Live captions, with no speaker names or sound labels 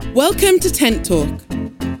Welcome to Tent Talk,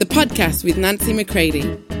 the podcast with Nancy McCready,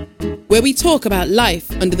 where we talk about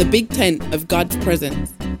life under the big tent of God's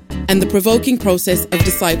presence and the provoking process of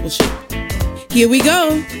discipleship. Here we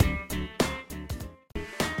go.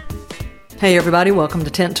 Hey everybody, welcome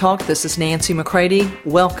to Tent Talk. This is Nancy McCready.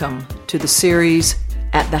 Welcome to the series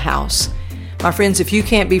At the House. My friends, if you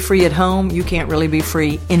can't be free at home, you can't really be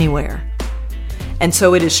free anywhere. And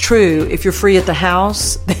so it is true, if you're free at the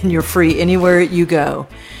house, then you're free anywhere you go.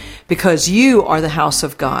 Because you are the house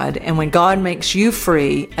of God, and when God makes you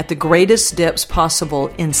free at the greatest depths possible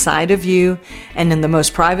inside of you and in the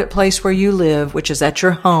most private place where you live, which is at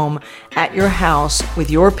your home, at your house, with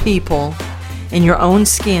your people, in your own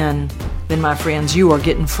skin, then my friends, you are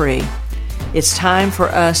getting free. It's time for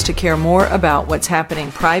us to care more about what's happening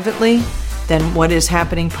privately than what is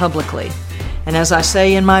happening publicly. And as I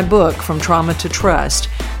say in my book, From Trauma to Trust,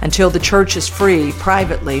 until the church is free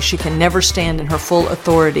privately, she can never stand in her full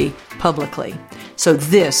authority publicly. So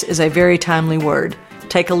this is a very timely word.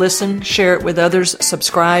 Take a listen, share it with others,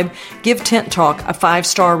 subscribe, give Tent Talk a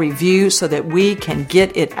 5-star review so that we can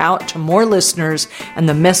get it out to more listeners and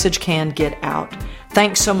the message can get out.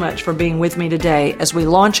 Thanks so much for being with me today as we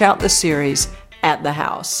launch out the series At the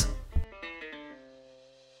House.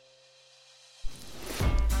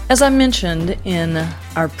 As I mentioned in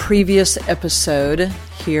our previous episode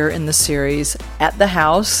here in the series, At the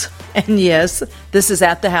House, and yes, this is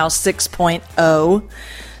At the House 6.0,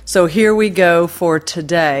 so here we go for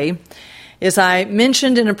today. As I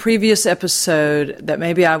mentioned in a previous episode that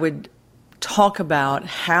maybe I would talk about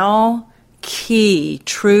how key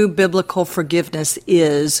true biblical forgiveness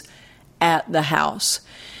is at the house,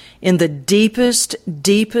 in the deepest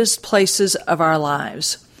places of our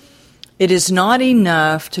lives. It is not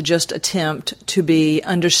enough to just attempt to be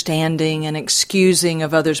understanding and excusing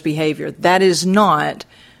of others' behavior. That is not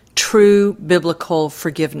true biblical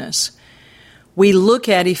forgiveness. We look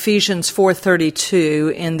at Ephesians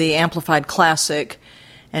 4:32 in the Amplified Classic,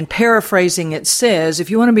 and paraphrasing it says,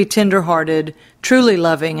 if you want to be tenderhearted, truly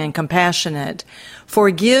loving and compassionate,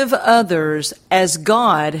 forgive others as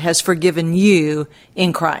God has forgiven you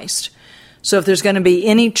in Christ. So if there's going to be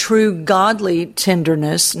any true godly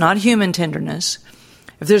tenderness, not human tenderness,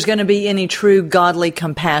 if there's going to be any true godly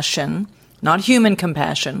compassion, not human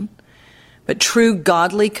compassion, but true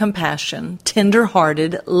godly compassion,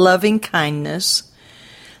 tender-hearted, loving kindness,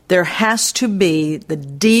 there has to be the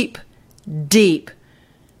deep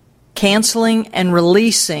canceling and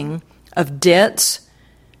releasing of debts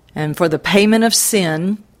and for the payment of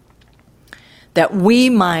sin, that we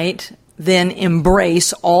might then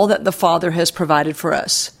embrace all that the Father has provided for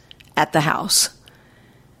us at the house.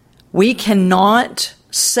 We cannot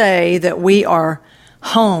say that we are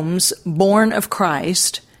homes born of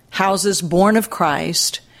Christ, houses born of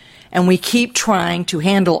Christ, and we keep trying to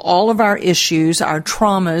handle all of our issues, our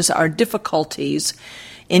traumas, our difficulties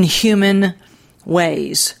in human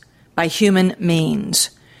ways, by human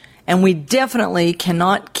means. And we definitely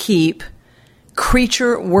cannot keep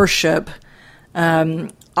creature worship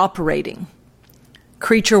operating.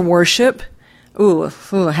 Creature worship,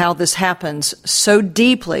 how this happens so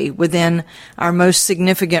deeply within our most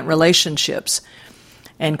significant relationships.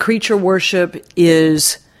 And creature worship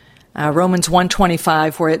is Romans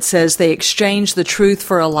 1:25, where it says they exchanged the truth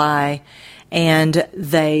for a lie, and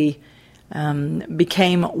they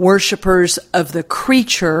became worshipers of the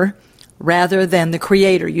creature rather than the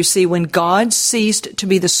Creator. You see, when God ceased to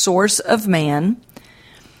be the source of man,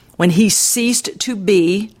 when He ceased to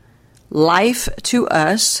be life to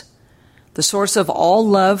us, the source of all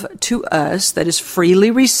love to us that is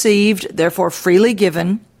freely received, therefore freely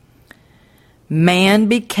given, man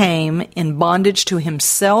became in bondage to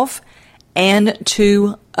himself and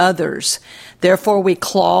to others. Therefore we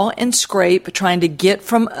claw and scrape trying to get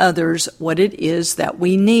from others what it is that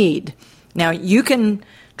we need. Now you can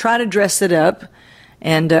try to dress it up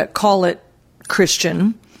and call it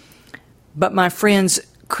Christian, but my friends,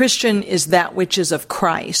 Christian is that which is of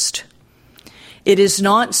Christ. It is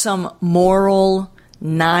not some moral,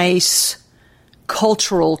 nice,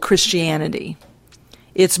 cultural Christianity.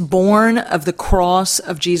 It's born of the cross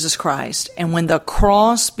of Jesus Christ. And when the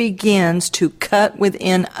cross begins to cut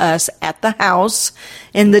within us at the house,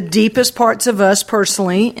 in the deepest parts of us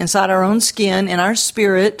personally, inside our own skin, in our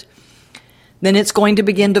spirit, then it's going to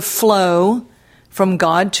begin to flow from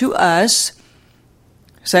God to us,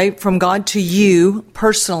 say from God to you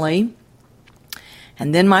personally.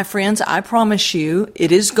 And then, my friends, I promise you,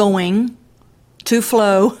 it is going to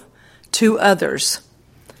flow to others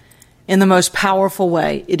in the most powerful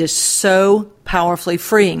way. It is so powerfully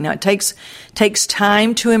freeing. Now, it takes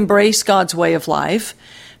time to embrace God's way of life,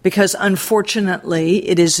 because unfortunately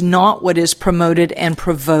it is not what is promoted and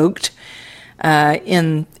provoked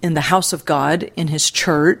in the house of God, in His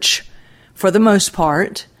church, for the most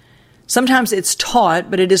part. Sometimes it's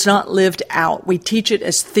taught, but it is not lived out. We teach it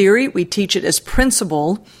as theory, we teach it as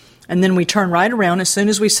principle, and then we turn right around as soon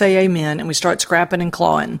as we say amen and we start scrapping and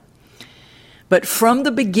clawing. But from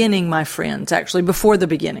the beginning, my friends, actually before the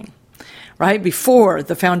beginning, right, before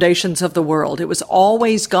the foundations of the world, it was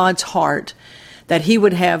always God's heart that He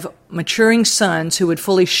would have maturing sons who would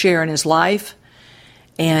fully share in His life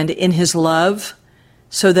and in His love,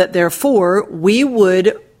 so that therefore we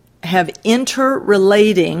would have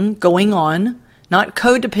interrelating going on, not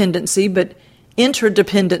codependency, but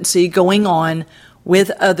interdependency going on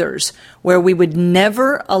with others, where we would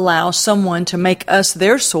never allow someone to make us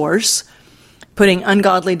their source, putting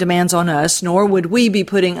ungodly demands on us, nor would we be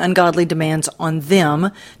putting ungodly demands on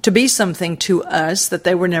them to be something to us that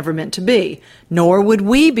they were never meant to be, nor would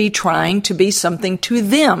we be trying to be something to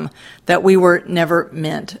them that we were never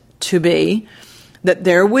meant to be. That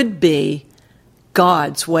there would be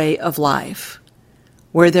God's way of life,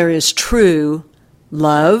 where there is true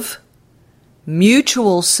love,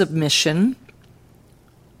 mutual submission,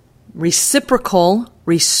 reciprocal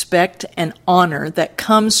respect and honor that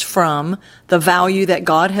comes from the value that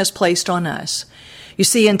God has placed on us. You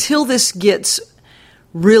see, until this gets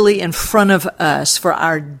really in front of us for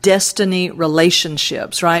our destiny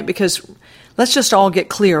relationships, right? Because let's just all get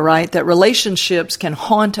clear, right? That relationships can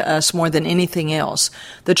haunt us more than anything else.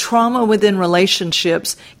 The trauma within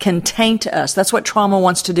relationships can taint us. That's what trauma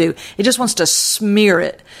wants to do. It just wants to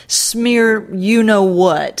smear you know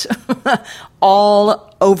what,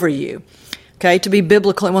 all over you. Okay, to be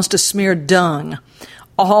biblical, it wants to smear dung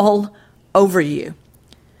all over you.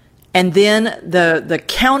 And then the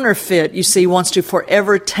counterfeit, you see, wants to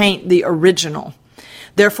forever taint the original.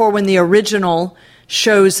 Therefore, when the original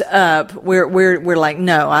shows up, we're like,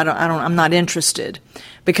 no, I'm not interested,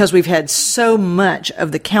 because we've had so much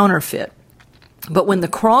of the counterfeit. But when the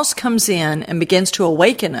cross comes in and begins to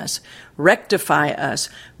awaken us, rectify us,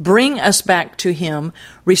 bring us back to Him,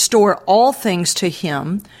 restore all things to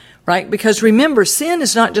Him, right? Because remember, sin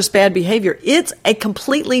is not just bad behavior. It's a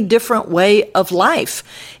completely different way of life.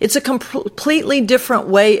 It's a completely different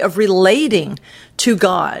way of relating to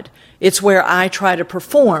God. It's where I try to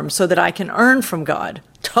perform so that I can earn from God.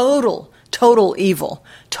 Total evil,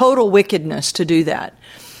 total wickedness to do that.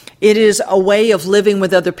 It is a way of living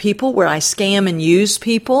with other people where I scam and use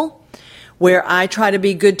people, where I try to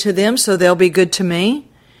be good to them so they'll be good to me.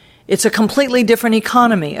 It's a completely different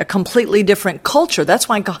economy, a completely different culture. That's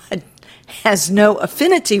why God has no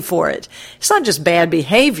affinity for it. It's not just bad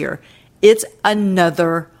behavior. It's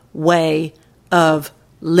another way of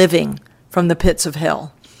living from the pits of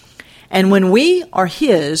hell. And when we are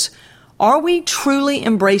His, are we truly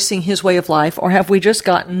embracing His way of life, or have we just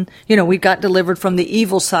gotten, we got delivered from the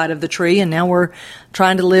evil side of the tree, and now we're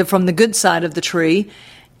trying to live from the good side of the tree,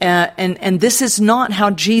 and this is not how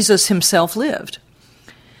Jesus Himself lived.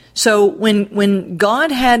 So when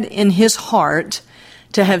God had in His heart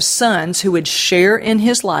to have sons who would share in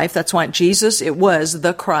His life, that's why Jesus, it was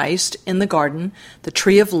the Christ in the garden, the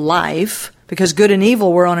tree of life, because good and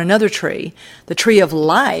evil were on another tree. The tree of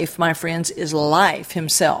life, my friends, is life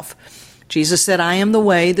Himself. Jesus said, I am the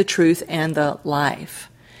way, the truth, and the life.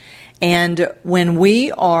 And when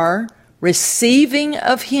we are receiving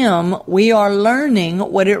of Him, we are learning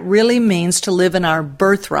what it really means to live in our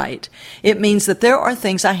birthright. It means that there are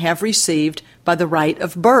things I have received by the right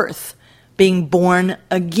of birth, being born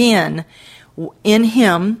again in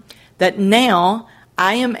Him, that now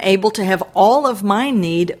I am able to have all of my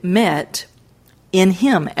need met in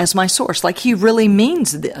Him as my source. Like He really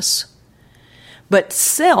means this. But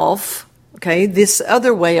self, okay, this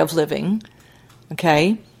other way of living,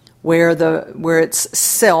 okay, where it's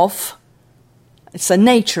self, it's a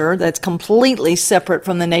nature that's completely separate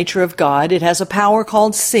from the nature of God. It has a power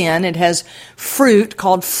called sin. It has fruit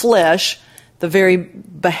called flesh, the very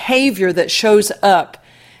behavior that shows up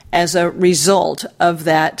as a result of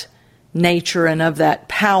that nature and of that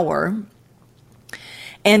power.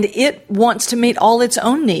 And it wants to meet all its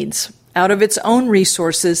own needs out of its own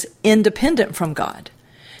resources, independent from God.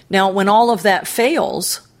 Now, when all of that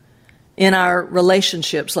fails in our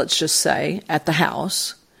relationships, let's just say, at the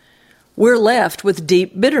house, we're left with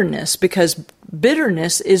deep bitterness, because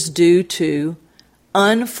bitterness is due to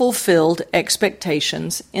unfulfilled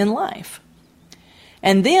expectations in life.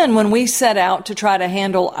 And then when we set out to try to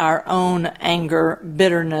handle our own anger,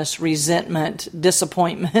 bitterness, resentment,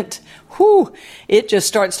 disappointment, it just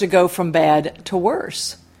starts to go from bad to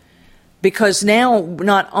worse. Because now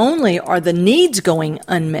not only are the needs going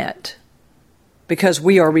unmet, because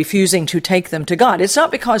we are refusing to take them to God. It's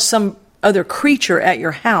not because some other creature at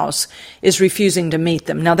your house is refusing to meet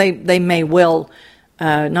them. Now, they may well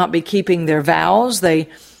not be keeping their vows.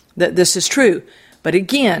 This is true. But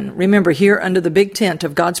again, remember, here under the big tent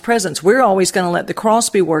of God's presence, we're always going to let the cross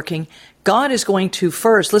be working. God is going to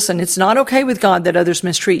first, listen, it's not okay with God that others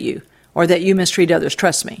mistreat you or that you mistreat others,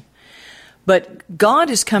 trust me. But God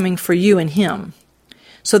is coming for you and Him.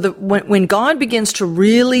 So when God begins to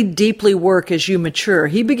really deeply work as you mature,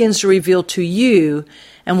 He begins to reveal to you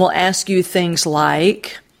and will ask you things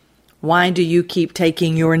like, why do you keep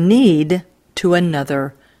taking your need to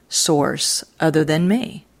another source other than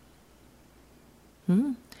me?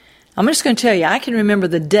 I'm just going to tell you, I can remember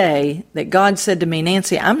the day that God said to me,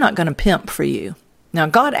 Nancy, I'm not going to pimp for you. Now,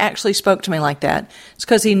 God actually spoke to me like that. It's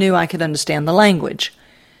because He knew I could understand the language.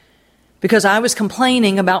 Because I was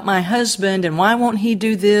complaining about my husband and why won't he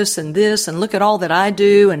do this and look at all that I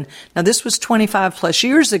do. And now this was 25 plus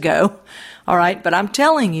years ago. All right. But I'm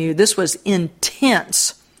telling you, this was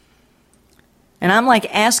intense. And I'm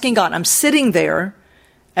like asking God, I'm sitting there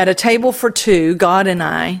at a table for two, God and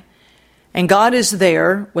I, and God is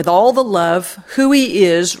there with all the love, who He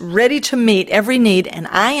is, ready to meet every need. And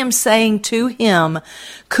I am saying to Him,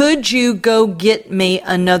 could you go get me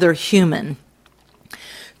another human?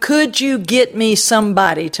 Could you get me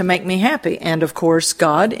somebody to make me happy? And of course,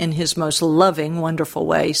 God, in His most loving, wonderful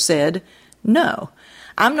way, said, no,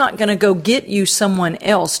 I'm not going to go get you someone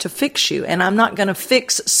else to fix you. And I'm not going to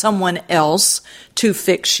fix someone else to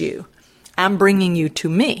fix you. I'm bringing you to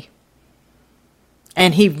me.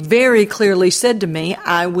 And He very clearly said to me,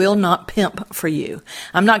 I will not pimp for you.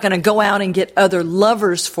 I'm not going to go out and get other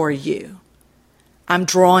lovers for you. I'm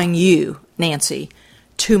drawing you, Nancy,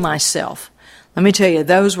 to myself. Let me tell you,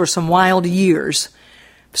 those were some wild years.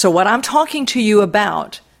 So what I'm talking to you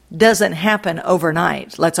about doesn't happen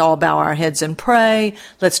overnight. Let's all bow our heads and pray.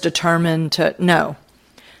 Let's determine to, no.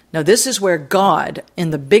 No, this is where God,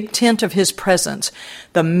 in the big tent of His presence,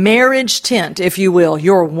 the marriage tent, if you will,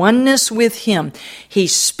 your oneness with Him, He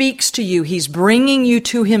speaks to you. He's bringing you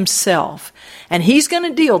to Himself. And He's going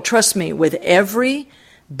to deal, trust me, with every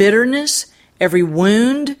bitterness, every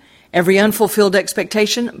wound, every unfulfilled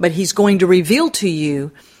expectation. But He's going to reveal to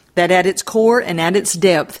you that at its core and at its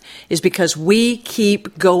depth is because we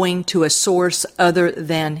keep going to a source other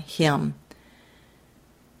than Him.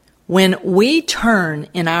 When we turn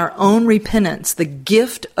in our own repentance, the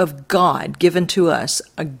gift of God given to us,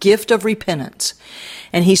 a gift of repentance,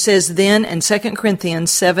 and He says then in 2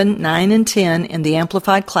 Corinthians 7, 9, and 10 in the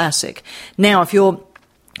Amplified Classic, now if you'll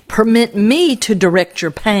permit me to direct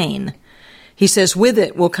your pain, He says, with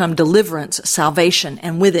it will come deliverance, salvation,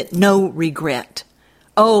 and with it no regret.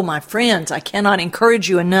 Oh, my friends, I cannot encourage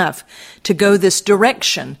you enough to go this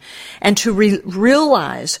direction and to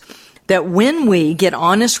realize that when we get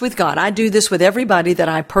honest with God, I do this with everybody that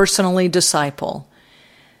I personally disciple,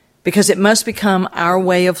 because it must become our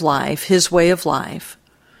way of life, His way of life,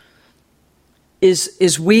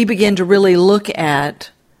 is we begin to really look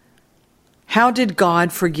at how did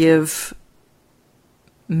God forgive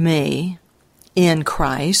me in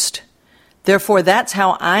Christ? Therefore, that's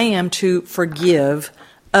how I am to forgive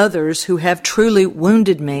others who have truly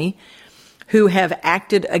wounded me, who have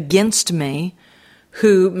acted against me,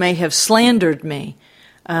 who may have slandered me,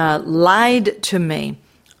 lied to me,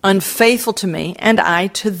 unfaithful to me, and I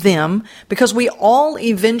to them, because we all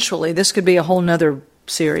eventually, this could be a whole nother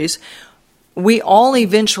series, we all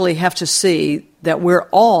eventually have to see that we're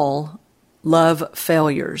all love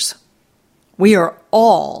failures. We are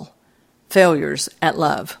all failures at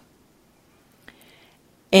love.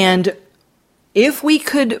 And if we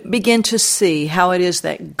could begin to see how it is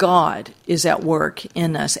that God is at work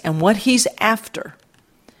in us and what He's after,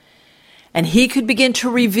 and He could begin to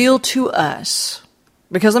reveal to us,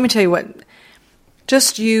 because let me tell you what,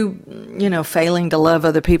 just you failing to love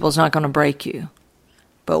other people is not going to break you.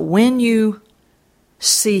 But when you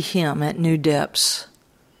see Him at new depths,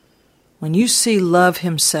 when you see love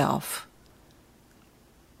Himself,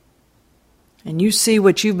 and you see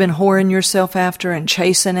what you've been whoring yourself after and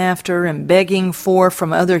chasing after and begging for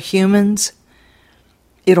from other humans,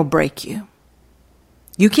 it'll break you.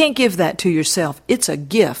 You can't give that to yourself. It's a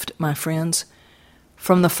gift, my friends,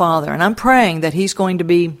 from the Father. And I'm praying that He's going to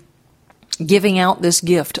be giving out this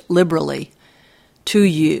gift liberally to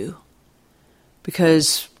you.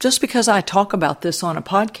 Because just because I talk about this on a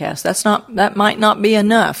podcast, that might not be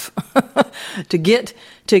enough to get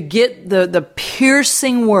the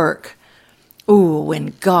piercing work. Ooh,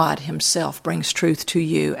 when God Himself brings truth to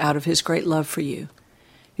you out of His great love for you.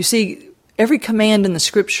 You see, every command in the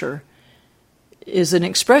Scripture is an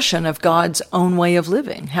expression of God's own way of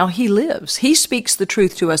living, how he lives. He speaks the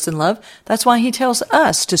truth to us in love. That's why he tells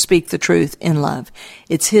us to speak the truth in love.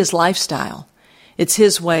 It's his lifestyle. It's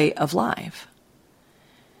his way of life.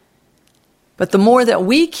 But the more that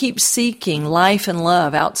we keep seeking life and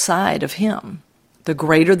love outside of him, the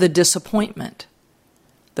greater the disappointment,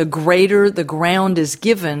 the greater the ground is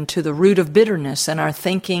given to the root of bitterness in our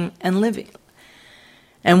thinking and living.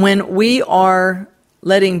 And when we are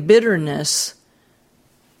letting bitterness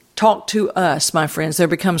talk to us, my friends, there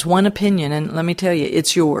becomes one opinion, and let me tell you,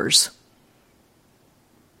 it's yours.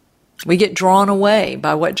 We get drawn away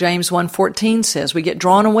by what James 1:14 says. We get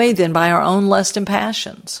drawn away then by our own lust and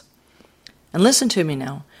passions. And listen to me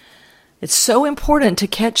now. It's so important to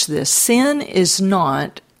catch this. Sin is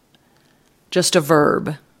not just a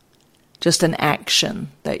verb, just an action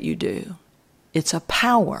that you do. It's a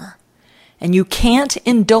power. And you can't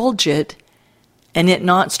indulge it and it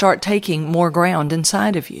not start taking more ground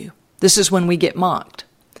inside of you. This is when we get mocked.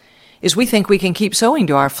 Is we think we can keep sowing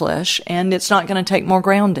to our flesh and it's not going to take more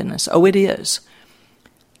ground in us. Oh, it is.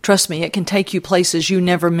 Trust me, it can take you places you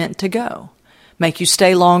never meant to go. Make you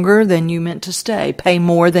stay longer than you meant to stay. Pay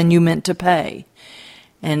more than you meant to pay.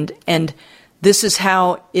 And this is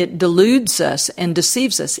how it deludes us and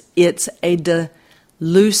deceives us. It's a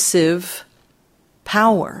delusive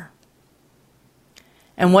power.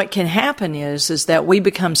 And what can happen is that we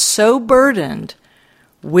become so burdened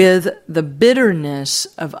with the bitterness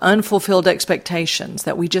of unfulfilled expectations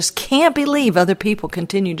that we just can't believe other people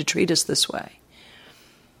continue to treat us this way.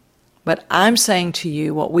 But I'm saying to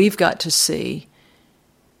you, what we've got to see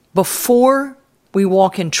before we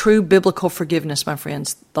walk in true biblical forgiveness, my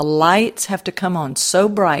friends, the lights have to come on so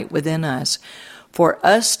bright within us for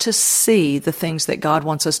us to see the things that God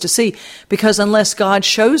wants us to see. Because unless God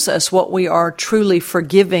shows us what we are truly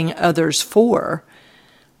forgiving others for,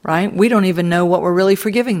 right, we don't even know what we're really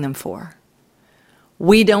forgiving them for.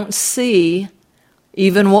 We don't see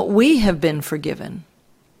even what we have been forgiven,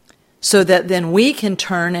 so that then we can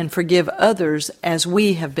turn and forgive others as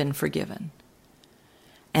we have been forgiven.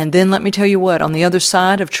 And then let me tell you what, on the other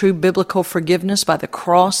side of true biblical forgiveness by the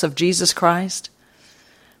cross of Jesus Christ,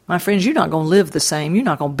 my friends, you're not going to live the same. You're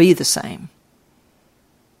not going to be the same.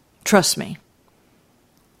 Trust me.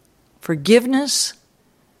 Forgiveness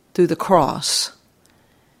through the cross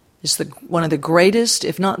is one of the greatest,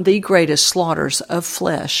 if not the greatest, slaughters of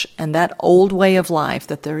flesh and that old way of life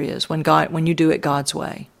that there is when you do it God's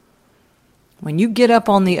way. When you get up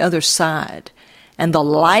on the other side and the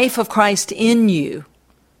life of Christ in you,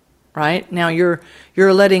 right? Now you're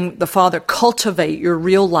letting the Father cultivate your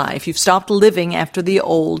real life. You've stopped living after the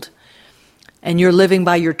old, and you're living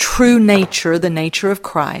by your true nature, the nature of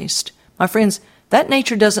Christ. My friends, that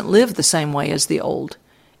nature doesn't live the same way as the old.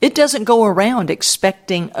 It doesn't go around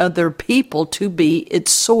expecting other people to be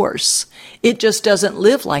its source. It just doesn't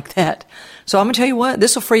live like that. So I'm going to tell you what,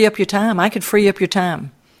 this will free up your time. I could free up your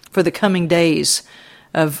time for the coming days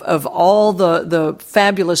of all the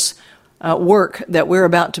fabulous work that we're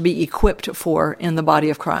about to be equipped for in the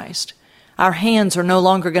body of Christ. Our hands are no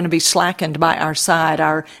longer going to be slackened by our side.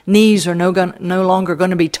 Our knees are no longer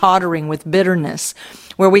going to be tottering with bitterness,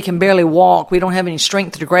 where we can barely walk. We don't have any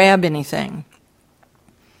strength to grab anything.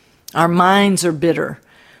 Our minds are bitter.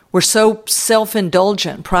 We're so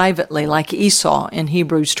self-indulgent privately, like Esau in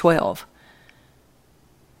Hebrews 12.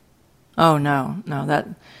 Oh, no, that...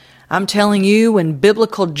 I'm telling you, when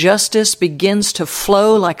biblical justice begins to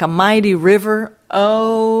flow like a mighty river,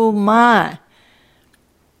 oh my.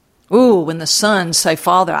 Ooh, when the sons say,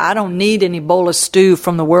 Father, I don't need any bowl of stew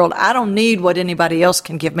from the world. I don't need what anybody else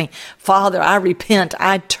can give me. Father, I repent.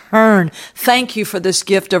 I turn. Thank you for this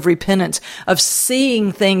gift of repentance, of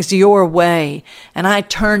seeing things your way. And I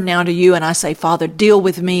turn now to you and I say, Father, deal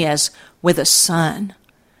with me as with a son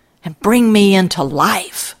and bring me into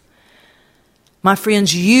life. My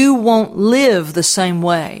friends, you won't live the same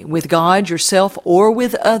way with God, yourself, or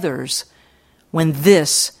with others when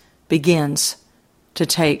this begins to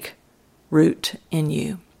take root in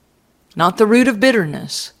you. Not the root of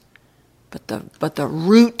bitterness, but the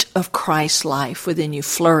root of Christ's life within you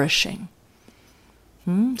flourishing.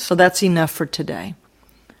 So that's enough for today.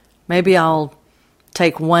 Maybe I'll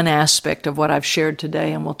take one aspect of what I've shared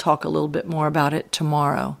today and we'll talk a little bit more about it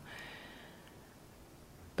tomorrow.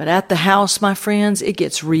 But at the house, my friends, it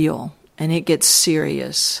gets real and it gets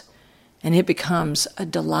serious and it becomes a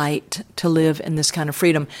delight to live in this kind of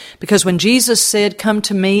freedom. Because when Jesus said, come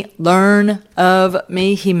to me, learn of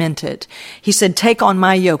me, he meant it. He said, take on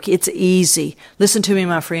my yoke. It's easy. Listen to me,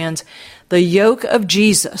 my friends. The yoke of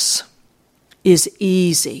Jesus is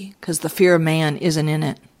easy because the fear of man isn't in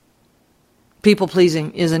it. People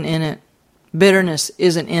pleasing isn't in it. Bitterness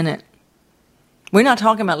isn't in it. We're not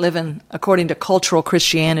talking about living according to cultural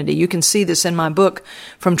Christianity. You can see this in my book,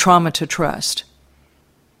 From Trauma to Trust.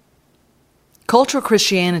 Cultural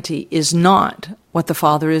Christianity is not what the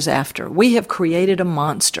Father is after. We have created a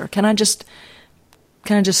monster. Can I just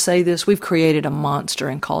say this? We've created a monster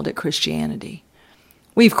and called it Christianity.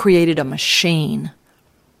 We've created a machine,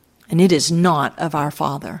 and it is not of our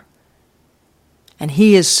Father. And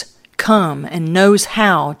He has come and knows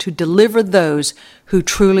how to deliver those who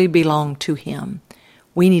truly belong to Him.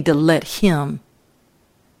 We need to let Him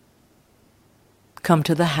come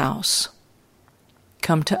to the house,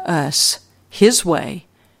 come to us, His way,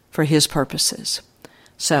 for His purposes.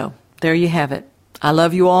 So, there you have it. I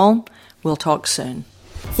love you all. We'll talk soon.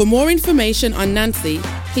 For more information on Nancy,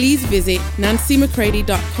 please visit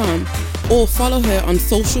nancymccready.com or follow her on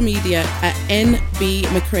social media at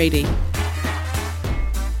NB McCready.